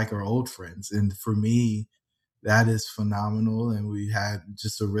feel like are old friends. And for me, that is phenomenal. And we had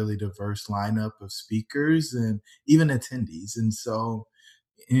just a really diverse lineup of speakers and even attendees. And so,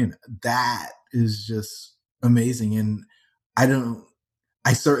 that is just amazing. And I don't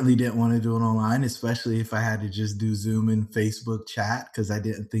I certainly didn't want to do it online, especially if I had to just do Zoom and Facebook chat, because I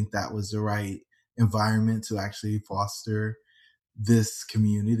didn't think that was the right environment to actually foster this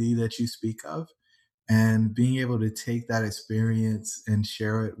community that you speak of. And being able to take that experience and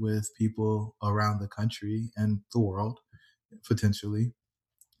share it with people around the country and the world, potentially,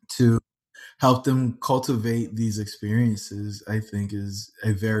 to help them cultivate these experiences, I think is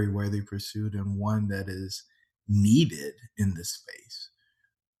a very worthy pursuit and one that is needed in this space.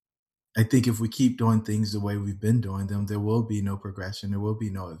 I think if we keep doing things the way we've been doing them, there will be no progression, there will be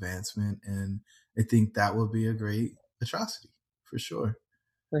no advancement, and I think that will be a great atrocity for sure.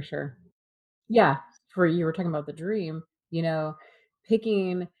 For sure. Yeah, for you were talking about the dream, you know,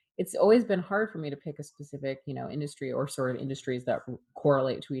 picking it's always been hard for me to pick a specific, industry or sort of industries that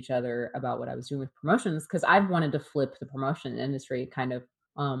correlate to each other about what I was doing with promotions because I've wanted to flip the promotion industry kind of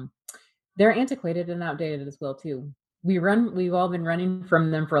they're antiquated and outdated as well too. We've all been running from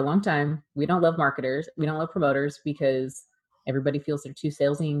them for a long time. We don't love marketers, we don't love promoters because everybody feels they're too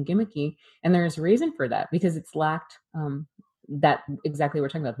salesy and gimmicky. And there's a reason for that because it's lacked that exactly what we're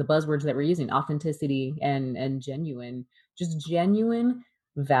talking about, the buzzwords that we're using, authenticity and genuine, just genuine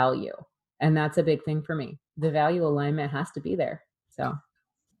value. And that's a big thing for me. The value alignment has to be there.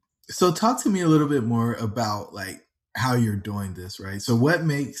 So talk to me a little bit more about like how you're doing this, right? So what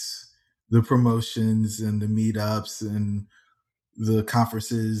makes the promotions and the meetups and the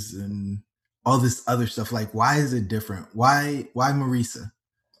conferences and all this other stuff, like why is it different? Why Marisa?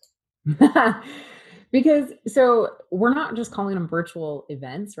 Because so we're not just calling them virtual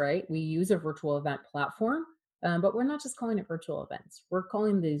events, right? We use a virtual event platform, but we're not just calling it virtual events. We're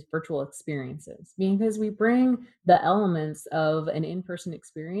calling these virtual experiences because we bring the elements of an in-person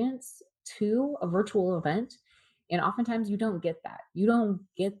experience to a virtual event. And oftentimes you don't get that. You don't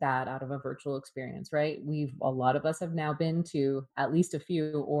get that out of a virtual experience, right? A lot of us have now been to at least a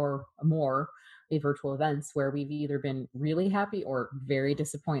few or more virtual events where we've either been really happy or very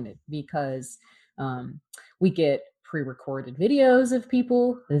disappointed because we get pre-recorded videos of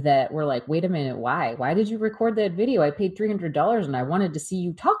people that were like, wait a minute, why did you record that video? I paid $300 and I wanted to see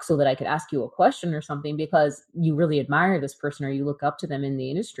you talk so that I could ask you a question or something because you really admire this person or you look up to them in the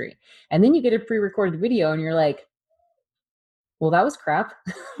industry. And then you get a pre-recorded video and you're like, well, that was crap.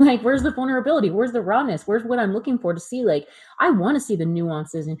 Like, where's the vulnerability? Where's the rawness? Where's what I'm looking for to see? Like, I want to see the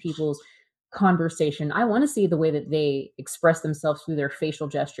nuances in people's conversation. I want to see the way that they express themselves through their facial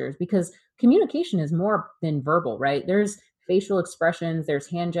gestures because communication is more than verbal, right? There's facial expressions, there's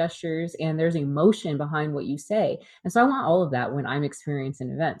hand gestures, and there's emotion behind what you say. And so I want all of that when I'm experiencing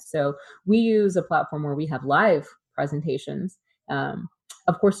events. So we use a platform where we have live presentations.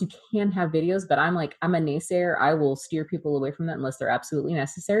 Of course, you can have videos, but I'm a naysayer. I will steer people away from that unless they're absolutely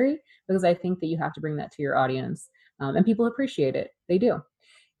necessary because I think that you have to bring that to your audience. And people appreciate it. They do.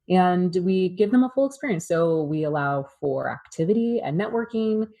 And we give them a full experience. So we allow for activity and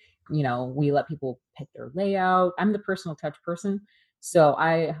networking. We let people pick their layout. I'm the personal touch person. So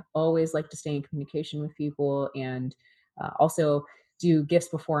I always like to stay in communication with people and also do gifts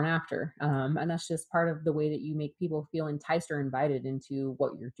before and after. And that's just part of the way that you make people feel enticed or invited into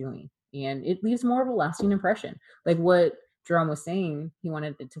what you're doing. And it leaves more of a lasting impression. Like what Jerome was saying, he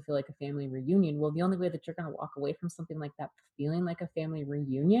wanted it to feel like a family reunion. Well, the only way that you're going to walk away from something like that feeling like a family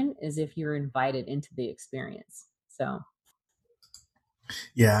reunion is if you're invited into the experience. So,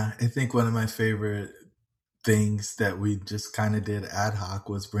 Yeah, I think one of my favorite things that we just kind of did ad hoc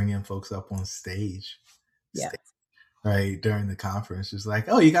was bringing folks up on stage. yeah. Right during the conference, just like,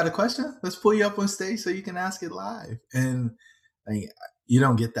 oh, you got a question? Let's pull you up on stage so you can ask it live. And like, you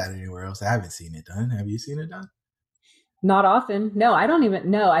don't get that anywhere else. I haven't seen it done. Have you seen it done? Not often. No, I don't even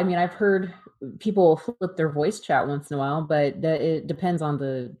know. I mean, I've heard people flip their voice chat once in a while, but it depends on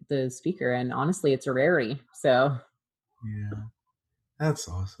the speaker. And honestly, it's a rarity. So, Yeah, That's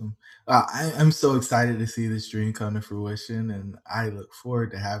awesome. I'm so excited to see this dream come to fruition, and I look forward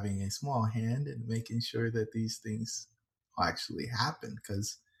to having a small hand in making sure that these things will actually happen.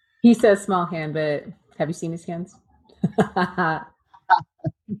 Because He says small hand, but have you seen his hands?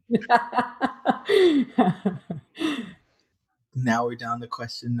 now we're down to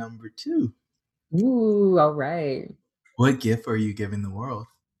question number 2. Ooh, all right. What gift are you giving the world?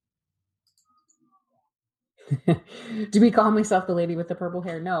 Do we call myself the lady with the purple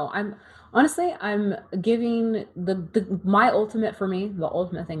hair? No, I'm giving my ultimate, for me, the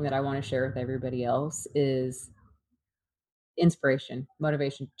ultimate thing that I want to share with everybody else is inspiration,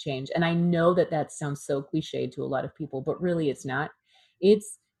 motivation, change. And I know that that sounds so cliched to a lot of people, but really it's not.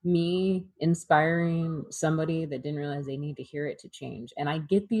 It's me inspiring somebody that didn't realize they need to hear it to change. And I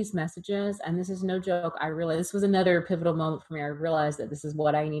get these messages, and this is no joke. I realized this was another pivotal moment for me. I realized that this is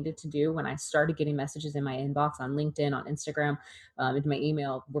what I needed to do when I started getting messages in my inbox on LinkedIn, on Instagram, into my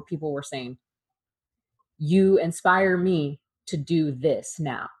email, where people were saying, you inspire me to do this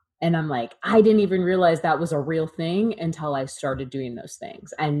now. And I'm like, I didn't even realize that was a real thing until I started doing those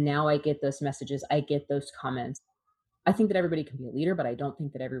things. And now I get those messages, I get those comments. I think that everybody can be a leader, but I don't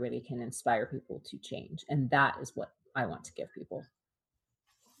think that everybody can inspire people to change. And that is what I want to give people.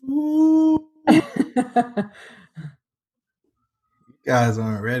 Ooh. You guys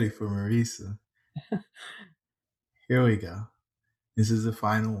aren't ready for Marisa. Here we go. This is the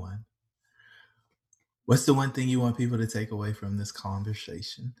final one. What's the one thing you want people to take away from this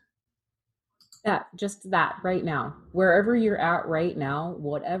conversation? Just that right now, wherever you're at right now,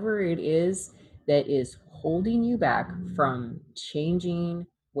 whatever it is that is holding you back from changing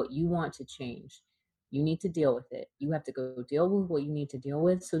what you want to change, you need to deal with it. You have to go deal with what you need to deal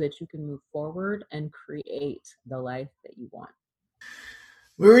with so that you can move forward and create the life that you want.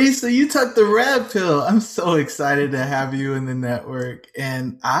 Marisa, you took the red pill. I'm so excited to have you in the network,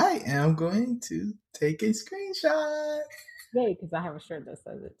 and I am going to take a screenshot. Yay, because I have a shirt that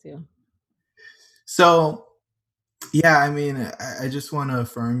says it too. So, yeah, I mean, I just want to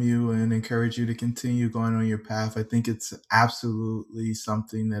affirm you and encourage you to continue going on your path. I think it's absolutely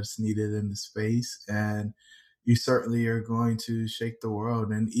something that's needed in the space, and you certainly are going to shake the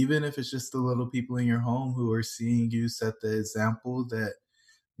world. And even if it's just the little people in your home who are seeing you set the example that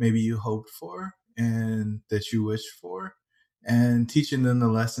maybe you hoped for and that you wished for, and teaching them the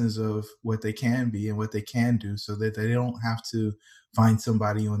lessons of what they can be and what they can do so that they don't have to find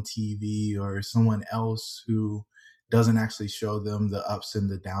somebody on TV or someone else who doesn't actually show them the ups and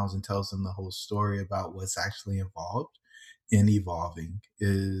the downs and tells them the whole story about what's actually involved in evolving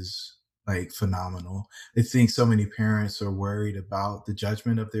is like phenomenal. I think so many parents are worried about the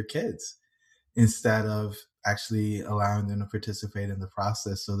judgment of their kids instead of actually allowing them to participate in the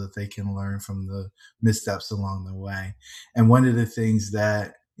process so that they can learn from the missteps along the way. And one of the things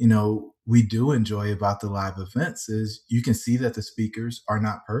that, we do enjoy about the live events is you can see that the speakers are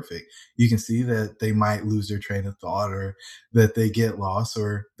not perfect. You can see that they might lose their train of thought, or that they get lost,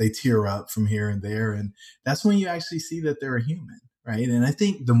 or they tear up from here and there. And that's when you actually see that they're a human, right? And I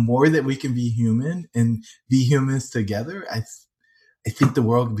think the more that we can be human and be humans together, I think the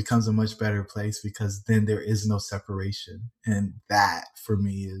world becomes a much better place, because then there is no separation. And that, for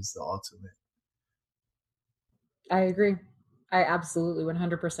me, is the ultimate. I agree. I absolutely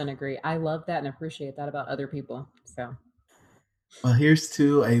 100% agree. I love that and appreciate that about other people. So, well, here's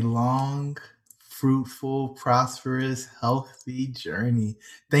to a long, fruitful, prosperous, healthy journey.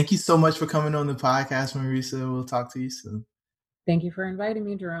 Thank you so much for coming on the podcast, Marisa. We'll talk to you soon. Thank you for inviting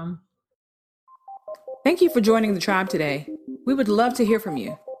me, Jerome. Thank you for joining the tribe today. We would love to hear from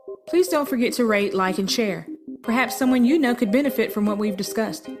you. Please don't forget to rate, like, and share. Perhaps someone you know could benefit from what we've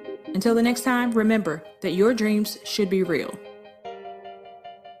discussed. Until the next time, remember that your dreams should be real.